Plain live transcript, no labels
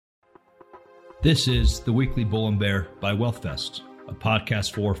This is the Weekly Bull and Bear by WealthVest, a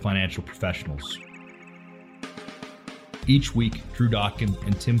podcast for financial professionals. Each week, Drew Dockin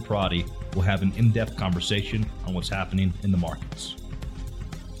and Tim Prati will have an in-depth conversation on what's happening in the markets.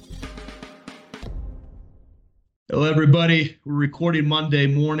 Hello, everybody. We're recording Monday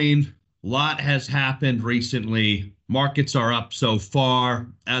morning. A lot has happened recently. Markets are up so far,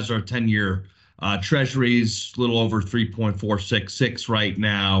 as our 10-year treasuries, a little over 3.466 right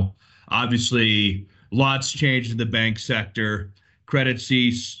now. Obviously, lots changed in the bank sector. Credit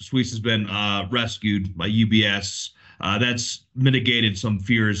Suisse has been rescued by UBS. That's mitigated some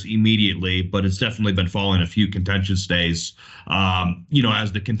fears immediately, but it's definitely been following a few contentious days,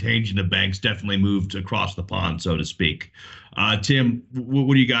 as the contagion of banks definitely moved across the pond, so to speak. Tim,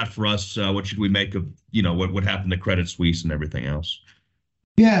 what do you got for us? What should we make of, what happened to Credit Suisse and everything else?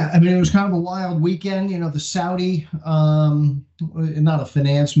 Yeah, I mean, it was kind of a wild weekend. The Saudi, not a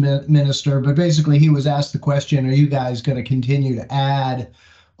finance minister, but basically he was asked the question, are you guys going to continue to add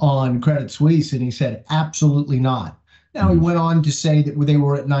on Credit Suisse? And he said, absolutely not. Now, he went on to say that they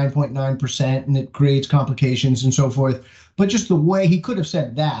were at 9.9% and it creates complications and so forth. But just the way he could have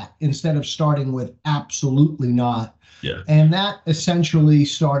said that instead of starting with absolutely not. Yeah. And that essentially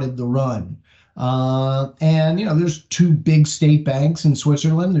started the run. There's two big state banks in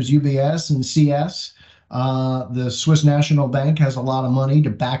Switzerland. There's UBS and CS. The Swiss National Bank has a lot of money to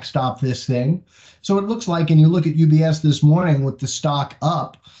backstop this thing. So it looks like, and you look at UBS this morning with the stock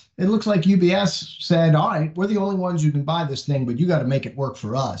up, it looks like UBS said, all right, we're the only ones who can buy this thing, but you got to make it work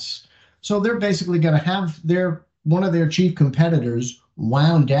for us. So they're basically going to have one of their chief competitors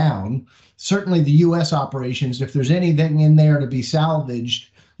wound down. Certainly the U.S. operations, if there's anything in there to be salvaged,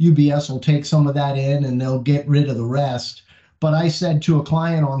 UBS will take some of that in and they'll get rid of the rest. But I said to a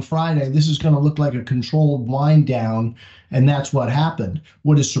client on Friday, this is going to look like a controlled wind down, and that's what happened.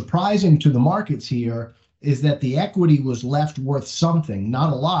 What is surprising to the markets here is that the equity was left worth something,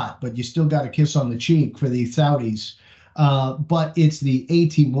 not a lot, but you still got a kiss on the cheek for the Saudis. But it's the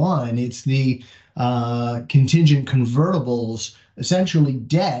AT1, it's the contingent convertibles, essentially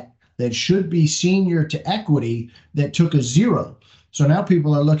debt that should be senior to equity that took a zero. So now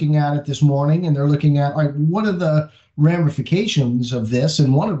people are looking at it this morning and they're looking at, all right, what are the ramifications of this?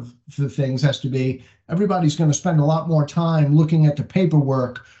 And one of the things has to be everybody's going to spend a lot more time looking at the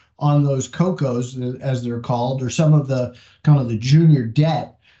paperwork on those COCOs, as they're called, or some of the kind of the junior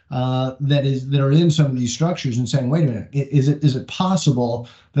debt that are in some of these structures and saying, wait a minute, is it possible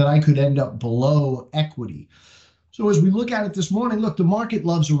that I could end up below equity? So as we look at it this morning, look, the market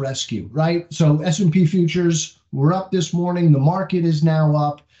loves a rescue, right? So S&P futures were up this morning. The market is now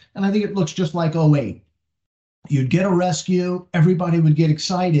up. And I think it looks just like '08. You'd get a rescue, everybody would get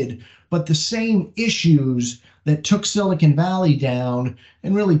excited, but the same issues that took Silicon Valley down,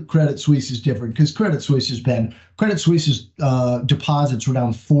 and really Credit Suisse is different because Credit Suisse's deposits were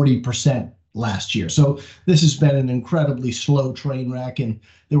down 40% last year. So this has been an incredibly slow train wreck, and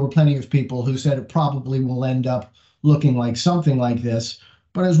there were plenty of people who said it probably will end up looking like something like this.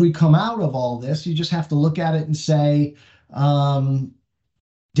 But as we come out of all this, you just have to look at it and say,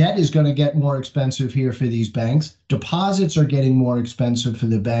 debt is going to get more expensive here for these banks. Deposits are getting more expensive for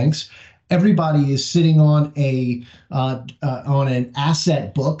the banks. Everybody is sitting on an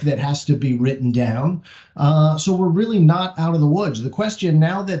asset book that has to be written down. So we're really not out of the woods. The question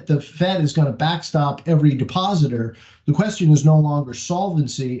now that the Fed is going to backstop every depositor, the question is no longer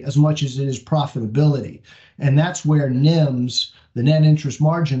solvency as much as it is profitability. And that's where NIMs, the net interest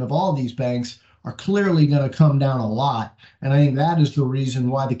margin of all these banks, are clearly going to come down a lot. And I think that is the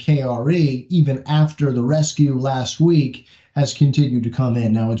reason why the KRE, even after the rescue last week, has continued to come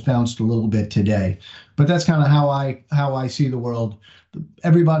in. Now it's bounced a little bit today, but that's kind of how I see the world.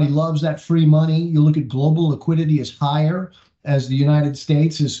 Everybody loves that free money. You look at global liquidity is higher as the United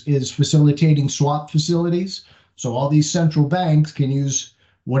States is facilitating swap facilities. So all these central banks can use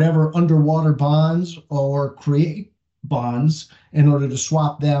whatever underwater bonds or create bonds in order to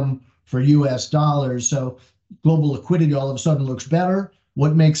swap them for US dollars. So global liquidity all of a sudden looks better.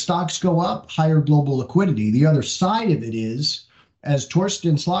 What makes stocks go up? Higher global liquidity. The other side of it is, as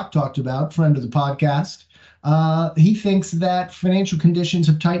Torsten Slok talked about, friend of the podcast, he thinks that financial conditions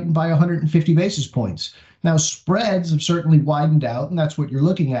have tightened by 150 basis points. Now, spreads have certainly widened out, and that's what you're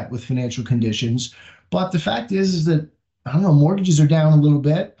looking at with financial conditions. But the fact is that, I don't know, mortgages are down a little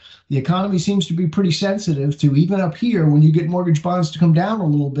bit. The economy seems to be pretty sensitive to, even up here, when you get mortgage bonds to come down a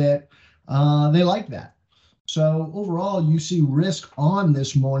little bit, they like that. So overall, you see risk on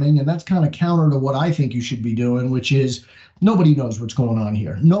this morning, and that's kind of counter to what I think you should be doing, which is nobody knows what's going on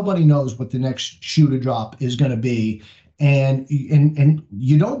here. Nobody knows what the next shoe to drop is going to be. And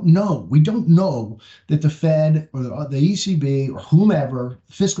you don't know. We don't know that the Fed or the ECB or whomever,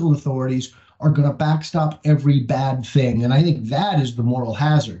 fiscal authorities, are going to backstop every bad thing. And I think that is the moral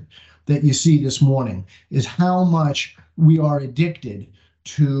hazard that you see this morning, is how much we are addicted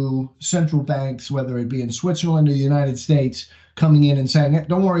to central banks, whether it be in Switzerland or the United States, coming in and saying,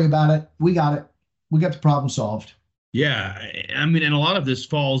 don't worry about it. We got it. We got the problem solved. Yeah, I mean, and a lot of this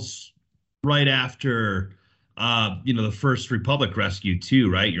falls right after, the first Republic rescue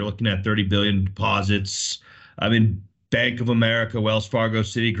too, right? You're looking at 30 billion deposits. I mean, Bank of America, Wells Fargo,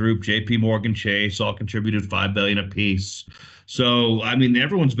 Citigroup, JP Morgan Chase all contributed 5 billion apiece. So, I mean,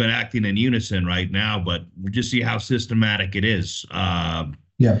 everyone's been acting in unison right now, but we just see how systematic it is.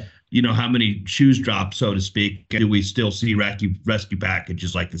 Yeah. How many shoes drop, so to speak, do we still see rescue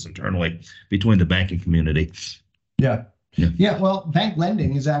packages like this internally between the banking community? Yeah. Yeah. Yeah. Well, bank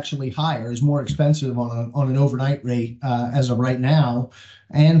lending is actually higher, is more expensive on an overnight rate as of right now.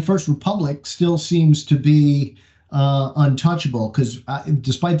 And First Republic still seems to be untouchable because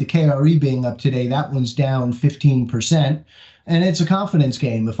despite the KRE being up today, that one's down 15%. And it's a confidence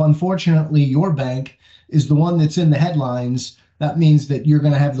game. If unfortunately your bank is the one that's in the headlines, that means that you're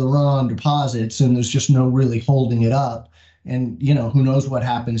going to have the run on deposits and there's just no really holding it up. And, who knows what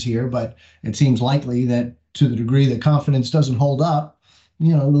happens here, but it seems likely that to the degree that confidence doesn't hold up,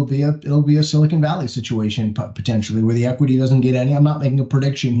 it'll be a Silicon Valley situation potentially where the equity doesn't get any. I'm not making a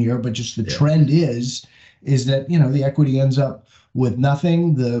prediction here, but just the trend is that, the equity ends up with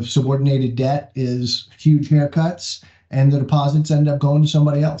nothing. The subordinated debt is huge haircuts and the deposits end up going to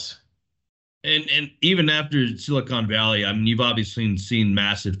somebody else. And even after Silicon Valley, I mean, you've obviously seen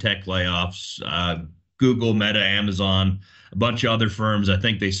massive tech layoffs. Google, Meta, Amazon, a bunch of other firms. I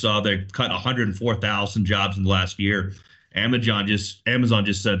think they cut 104,000 jobs in the last year. Amazon just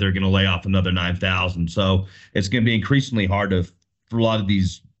said they're going to lay off another 9,000. So it's going to be increasingly hard for a lot of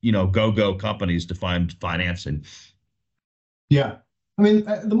these, go-go companies to find financing. Yeah. I mean,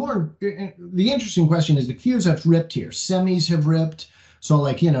 the interesting question is the Qs have ripped here. Semis have ripped. So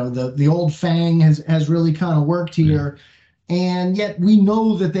the old FANG has really kind of worked here. Yeah. And yet we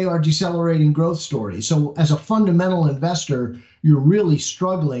know that they are decelerating growth stories. So as a fundamental investor, you're really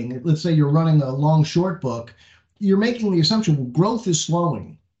struggling. Let's say you're running a long short book. You're making the assumption, well, growth is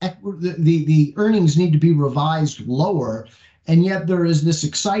slowing. The earnings need to be revised lower. And yet there is this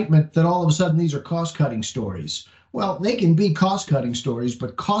excitement that all of a sudden these are cost-cutting stories. Well, they can be cost-cutting stories,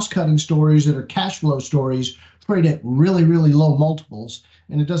 but cost-cutting stories that are cash flow stories trade at really, really low multiples.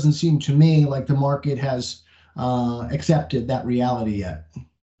 And it doesn't seem to me like the market has accepted that reality yet.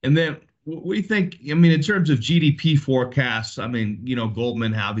 And then we think, I mean, in terms of GDP forecasts, I mean,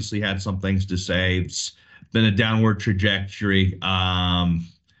 Goldman obviously had some things to say. It's been a downward trajectory.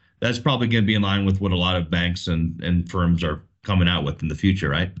 That's probably going to be in line with what a lot of banks and firms are coming out with in the future,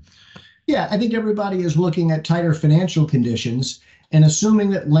 right? Yeah, I think everybody is looking at tighter financial conditions and assuming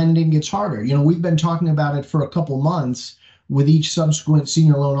that lending gets harder. We've been talking about it for a couple months with each subsequent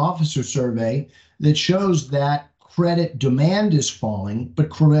senior loan officer survey that shows that credit demand is falling, but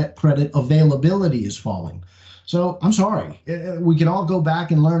credit availability is falling. So I'm sorry, we can all go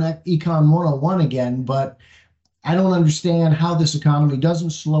back and learn Econ 101 again, but I don't understand how this economy doesn't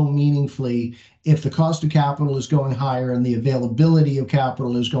slow meaningfully if the cost of capital is going higher and the availability of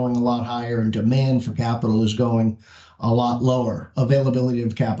capital is going a lot higher and demand for capital is going a lot lower. Availability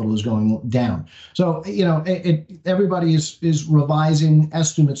of capital is going down. So, everybody is revising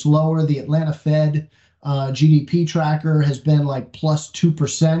estimates lower. The Atlanta Fed GDP tracker has been like plus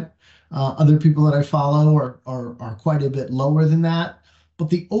 2%. Other people that I follow are quite a bit lower than that. But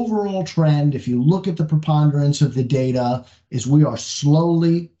the overall trend, if you look at the preponderance of the data, is we are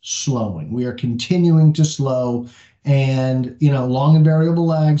slowly slowing. We are continuing to slow. And, long and variable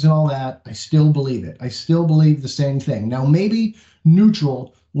lags and all that, I still believe it. I still believe the same thing. Now, maybe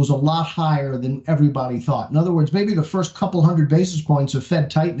neutral was a lot higher than everybody thought. In other words, maybe the first couple hundred basis points of Fed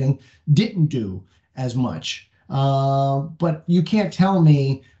tightening didn't do as much. But you can't tell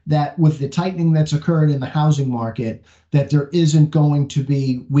me that with the tightening that's occurred in the housing market, that there isn't going to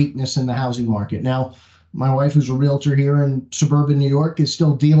be weakness in the housing market. Now, my wife, who's a realtor here in suburban New York, is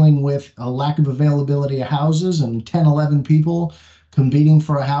still dealing with a lack of availability of houses and 10, 11 people competing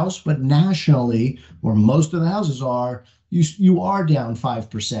for a house. But nationally, where most of the houses are, you are down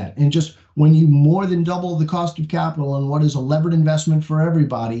 5%. And just when you more than double the cost of capital on what is a levered investment for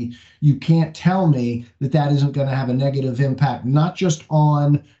everybody, you can't tell me that that isn't going to have a negative impact, not just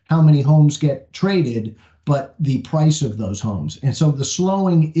on how many homes get traded, but the price of those homes. And so the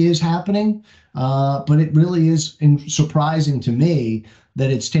slowing is happening, but it really is surprising to me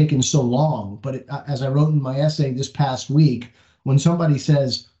that it's taken so long. But as I wrote in my essay this past week, when somebody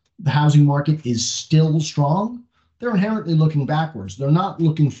says the housing market is still strong, they're inherently looking backwards. They're not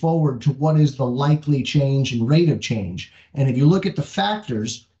looking forward to what is the likely change and rate of change. And if you look at the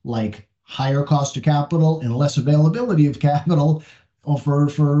factors like higher cost of capital and less availability of capital or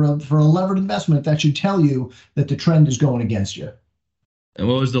for a levered investment, that should tell you that the trend is going against you. And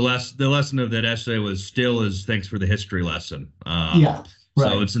what was the lesson of that essay was still is thanks for the history lesson. Yeah, So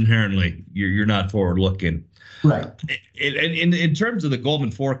right, it's inherently you're not forward looking. right. In terms of the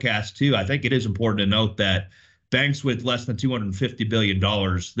Goldman forecast too, I think it is important to note that banks with less than $250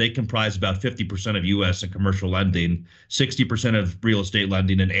 billion, they comprise about 50% of U.S. and commercial lending, 60% of real estate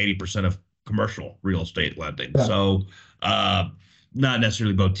lending, and 80% of commercial real estate lending. Yeah. So not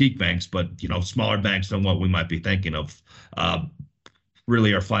necessarily boutique banks, but smaller banks than what we might be thinking of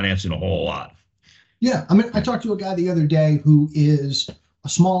really are financing a whole lot. Yeah, I mean, I talked to a guy the other day who is a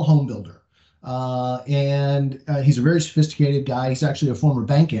small home builder, and he's a very sophisticated guy. He's actually a former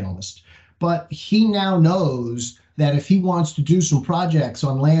bank analyst, but he now knows that if he wants to do some projects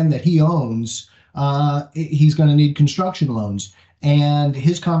on land that he owns, he's going to need construction loans. And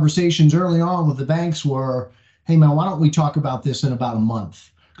his conversations early on with the banks were, "Hey, man, why don't we talk about this in about a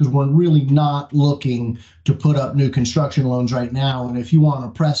month? Because we're really not looking to put up new construction loans right now. And if you want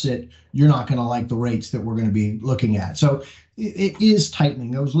to press it, you're not going to like the rates that we're going to be looking at." So it is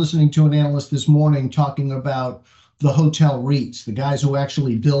tightening. I was listening to an analyst this morning talking about the hotel REITs, the guys who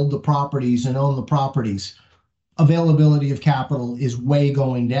actually build the properties and own the properties. Availability of capital is way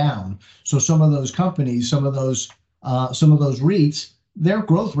going down. So some of those companies, some of those REITs, their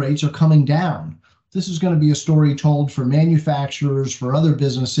growth rates are coming down. This is going to be a story told for manufacturers, for other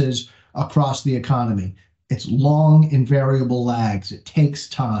businesses across the economy. It's long and variable lags. It takes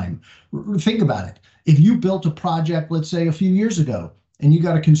time. Think about it. If you built a project, let's say a few years ago, and you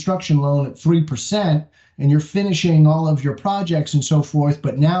got a construction loan at 3%, and you're finishing all of your projects and so forth,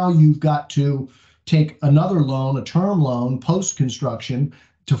 but now you've got to take another loan, a term loan, post-construction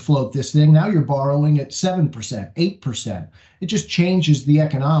to float this thing. Now you're borrowing at 7%, 8%. It just changes the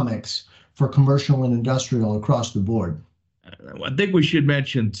economics for commercial and industrial across the board. I think we should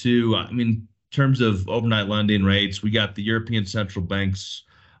mention too, I mean, in terms of overnight lending rates, we got the European Central Banks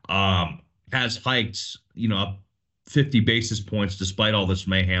has hiked, up 50 basis points despite all this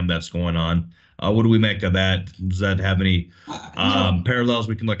mayhem that's going on. What do we make of that? Does that have any parallels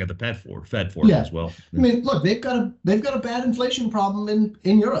we can look at the Fed for as well? I mean, look, they've got a bad inflation problem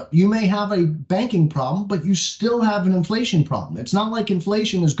in Europe. You may have a banking problem, but you still have an inflation problem. It's not like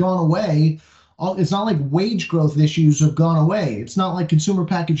inflation has gone away. It's not like wage growth issues have gone away. It's not like consumer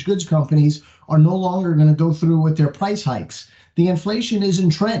packaged goods companies are no longer going to go through with their price hikes. The inflation is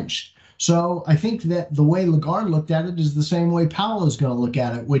entrenched. So I think that the way Lagarde looked at it is the same way Powell is going to look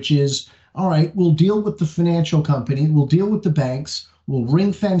at it, which is, all right, we'll deal with the financial company, we'll deal with the banks, we'll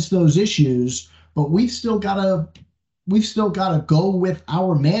ring fence those issues, but we've still got to go with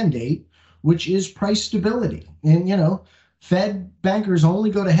our mandate, which is price stability. And Fed bankers only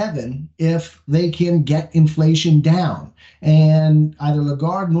go to heaven if they can get inflation down. And either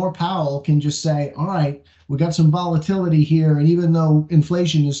Lagarde nor Powell can just say, all right, we got some volatility here, and even though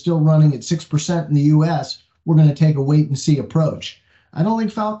inflation is still running at 6% in the US, we're going to take a wait and see approach. I don't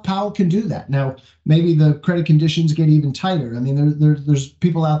think Powell can do that. Now, maybe the credit conditions get even tighter. I mean, there's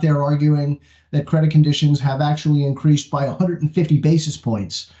people out there arguing that credit conditions have actually increased by 150 basis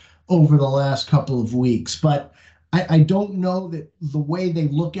points over the last couple of weeks. But I don't know that the way they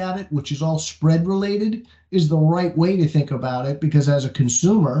look at it, which is all spread related, is the right way to think about it. Because as a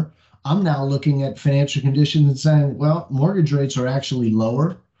consumer, I'm now looking at financial conditions and saying, well, mortgage rates are actually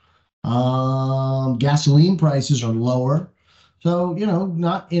lower. Gasoline prices are lower. So,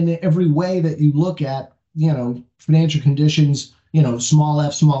 not in every way that you look at, financial conditions, small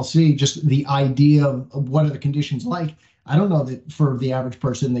f, small c, just the idea of what are the conditions like. I don't know that for the average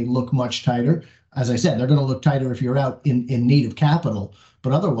person, they look much tighter. As I said, they're going to look tighter if you're out in need of capital.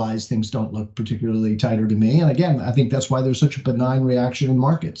 But otherwise, things don't look particularly tighter to me. And again, I think that's why there's such a benign reaction in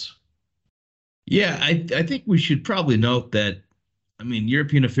markets. Yeah, I think we should probably note that, I mean,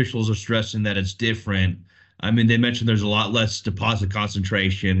 European officials are stressing that it's different. I mean, they mentioned there's a lot less deposit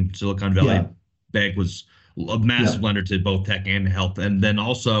concentration. Silicon Valley Bank was a massive lender to both tech and health. And then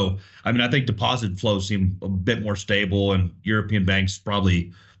also, I mean, I think deposit flows seem a bit more stable, and European banks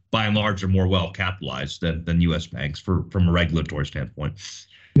probably, by and large, are more well capitalized than U.S. banks from a regulatory standpoint.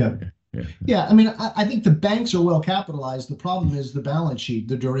 Yeah. Yeah, I mean, I think the banks are well capitalized. The problem is the balance sheet,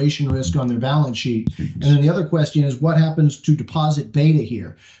 the duration risk on their balance sheet. And then the other question is what happens to deposit beta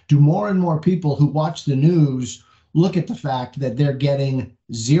here? Do more and more people who watch the news look at the fact that they're getting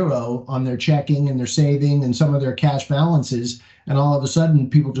zero on their checking and their saving and some of their cash balances. And all of a sudden,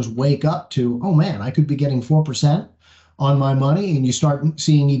 people just wake up to, oh man, I could be getting 4% on my money. And you start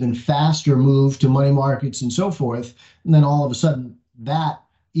seeing even faster move to money markets and so forth. And then all of a sudden, that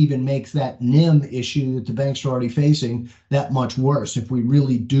even makes that NIM issue that the banks are already facing that much worse if we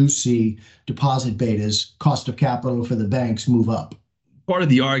really do see deposit betas, cost of capital for the banks, move up. Part of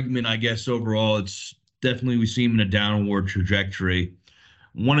the argument, I guess, overall, it's definitely we seem in a downward trajectory.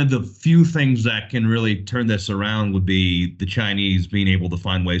 One of the few things that can really turn this around would be the Chinese being able to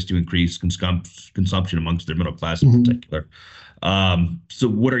find ways to increase consumption amongst their middle class in particular. So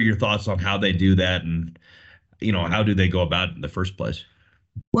what are your thoughts on how they do that, and how do they go about it in the first place?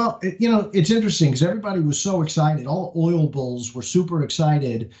 Well, it's interesting because everybody was so excited. All oil bulls were super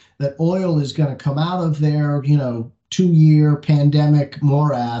excited that oil is going to come out of their, 2-year pandemic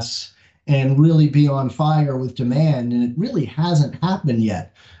morass and really be on fire with demand. And it really hasn't happened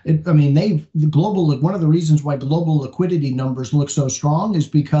yet. One of the reasons why global liquidity numbers look so strong is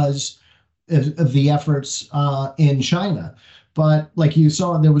because of the efforts in China. But like you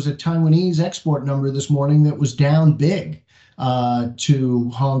saw, there was a Taiwanese export number this morning that was down big to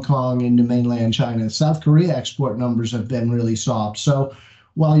Hong Kong and to mainland China. South Korea export numbers have been really soft. So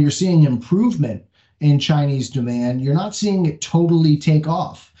while you're seeing improvement in Chinese demand, you're not seeing it totally take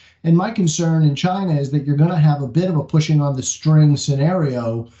off. And my concern in China is that you're going to have a bit of a pushing on the string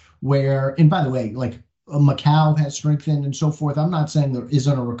scenario where, and by the way, like Macau has strengthened and so forth. I'm not saying there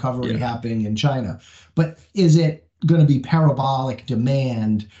isn't a recovery happening in China, but is it going to be parabolic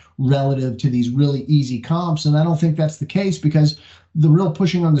demand relative to these really easy comps? And I don't think that's the case, because the real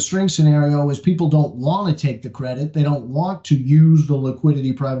pushing on the string scenario is people don't want to take the credit. They don't want to use the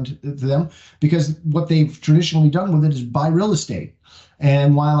liquidity private to them, because what they've traditionally done with it is buy real estate.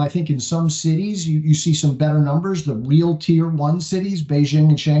 And while I think in some cities you see some better numbers, the real tier one cities, Beijing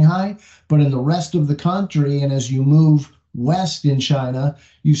and Shanghai, but in the rest of the country, and as you move west in China,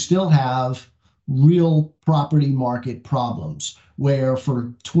 you still have real property market problems, where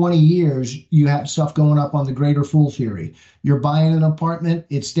for 20 years you have stuff going up on the greater fool theory. You're buying an apartment,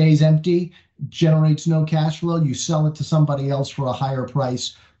 it stays empty, generates no cash flow, you sell it to somebody else for a higher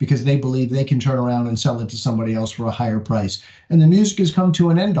price because they believe they can turn around and sell it to somebody else for a higher price. And the music has come to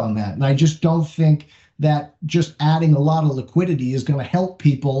an end on that. And I just don't think that just adding a lot of liquidity is going to help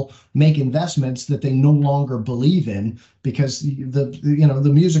people make investments that they no longer believe in, because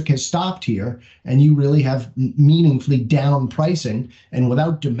the music has stopped here, and you really have meaningfully down pricing. And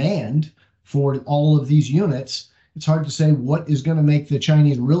without demand for all of these units, it's hard to say what is going to make the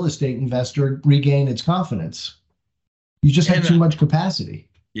Chinese real estate investor regain its confidence. You just have too much capacity.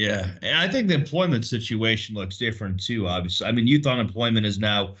 Yeah, and I think the employment situation looks different too, obviously. I mean, youth unemployment is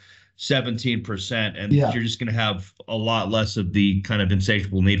now 17%, and you're just going to have a lot less of the kind of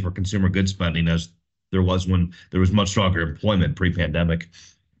insatiable need for consumer goods spending as there was when there was much stronger employment pre-pandemic.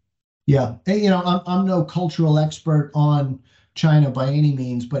 Yeah, and, I'm no cultural expert on China by any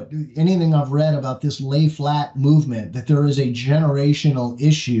means, but anything I've read about this lay flat movement, that there is a generational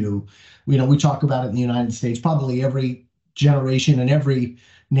issue. We talk about it in the United States, probably every generation and every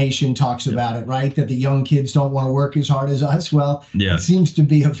nation talks about it, right? That the young kids don't want to work as hard as us. Well, it seems to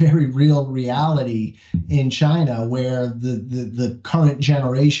be a very real reality in China, where the current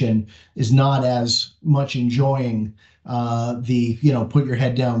generation is not as much enjoying the put your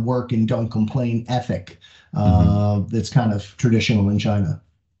head down, work and don't complain ethic that's kind of traditional in China.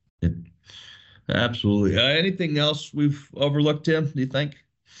 Absolutely. Anything else we've overlooked, Tim, do you think?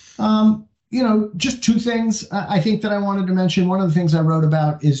 Just two things I think that I wanted to mention. One of the things I wrote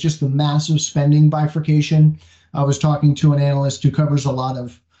about is just the massive spending bifurcation. I was talking to an analyst who covers a lot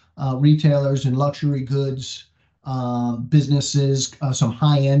of retailers and luxury goods businesses, some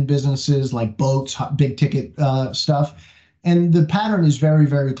high-end businesses like boats, big ticket stuff. And the pattern is very,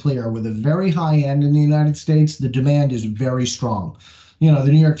 very clear. With a very high end in the United States, the demand is very strong. The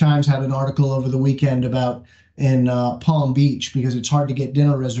New York Times had an article over the weekend about in Palm Beach, because it's hard to get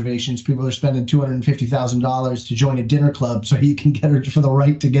dinner reservations. People are spending $250,000 to join a dinner club so you can get for the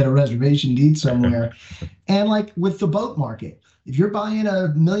right to get a reservation to eat somewhere. And like with the boat market, if you're buying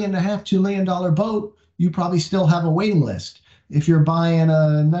 $1.5 million, $2 million boat, you probably still have a waiting list. If you're buying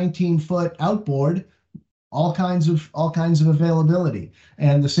a 19-foot outboard, all kinds of availability.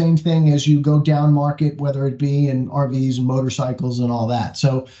 And the same thing as you go down market, whether it be in RVs and motorcycles and all that.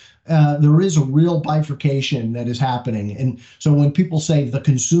 So there is a real bifurcation that is happening. And so when people say the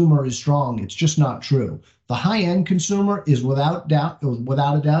consumer is strong, it's just not true. The high-end consumer is without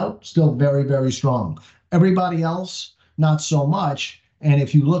a doubt, still very, very strong. Everybody else, not so much. And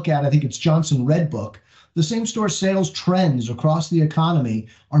if you look at, I think it's Johnson Redbook, the same store sales trends across the economy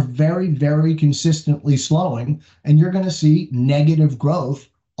are very, very consistently slowing, and you're going to see negative growth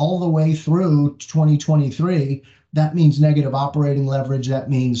all the way through 2023. That means negative operating leverage. That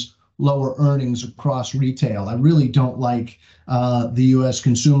means lower earnings across retail. I really don't like the U.S.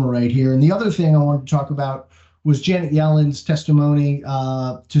 consumer right here. And the other thing I wanted to talk about was Janet Yellen's testimony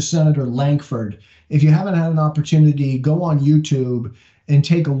to Senator Lankford. If you haven't had an opportunity, go on YouTube and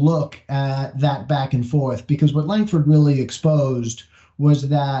take a look at that back and forth, because what Lankford really exposed was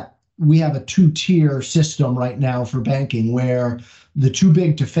that we have a two-tier system right now for banking, where the too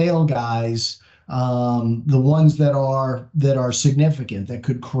big to fail guys, the ones that are significant, that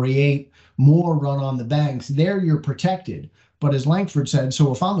could create more run on the banks, there you're protected. But as Lankford said,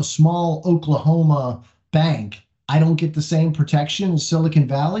 so if I'm a small Oklahoma bank, I don't get the same protection as Silicon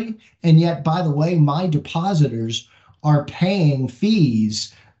Valley. And yet, by the way, my depositors are paying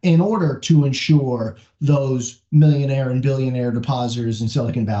fees in order to ensure those millionaire and billionaire depositors in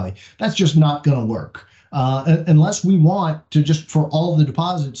Silicon Valley. That's just not going to work unless we want to just for all the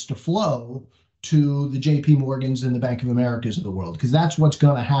deposits to flow to the JP Morgans and the Bank of Americas of the world, because that's what's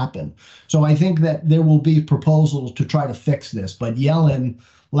going to happen. So I think that there will be proposals to try to fix this. But Yellen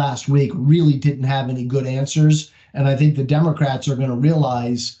last week really didn't have any good answers. And I think the Democrats are going to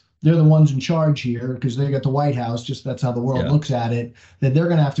realize they're the ones in charge here, because they got the White House, just that's how the world looks at it, that they're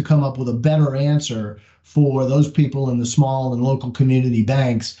going to have to come up with a better answer for those people in the small and local community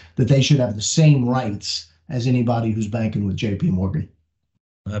banks, that they should have the same rights as anybody who's banking with JP Morgan.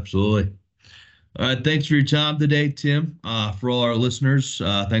 Absolutely. All right. Thanks for your time today, Tim. For all our listeners,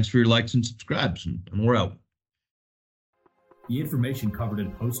 thanks for your likes and subscribes, and we're out. The information covered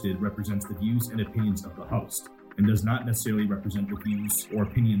and posted represents the views and opinions of the host and does not necessarily represent the views or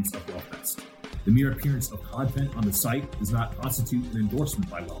opinions of WealthVest. The mere appearance of content on the site does not constitute an endorsement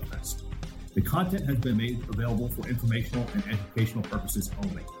by WealthVest. The content has been made available for informational and educational purposes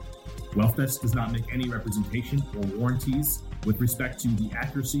only. WealthVest does not make any representation or warranties with respect to the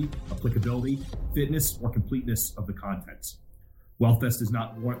accuracy, applicability, fitness, or completeness of the contents. WealthVest does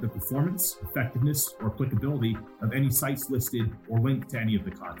not warrant the performance, effectiveness, or applicability of any sites listed or linked to any of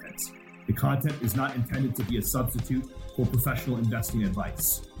the contents. The content is not intended to be a substitute for professional investing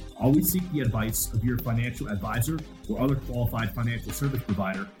advice. Always seek the advice of your financial advisor or other qualified financial service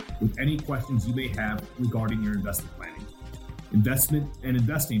provider with any questions you may have regarding your investment planning. Investment and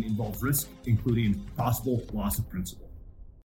investing involves risk, including possible loss of principal.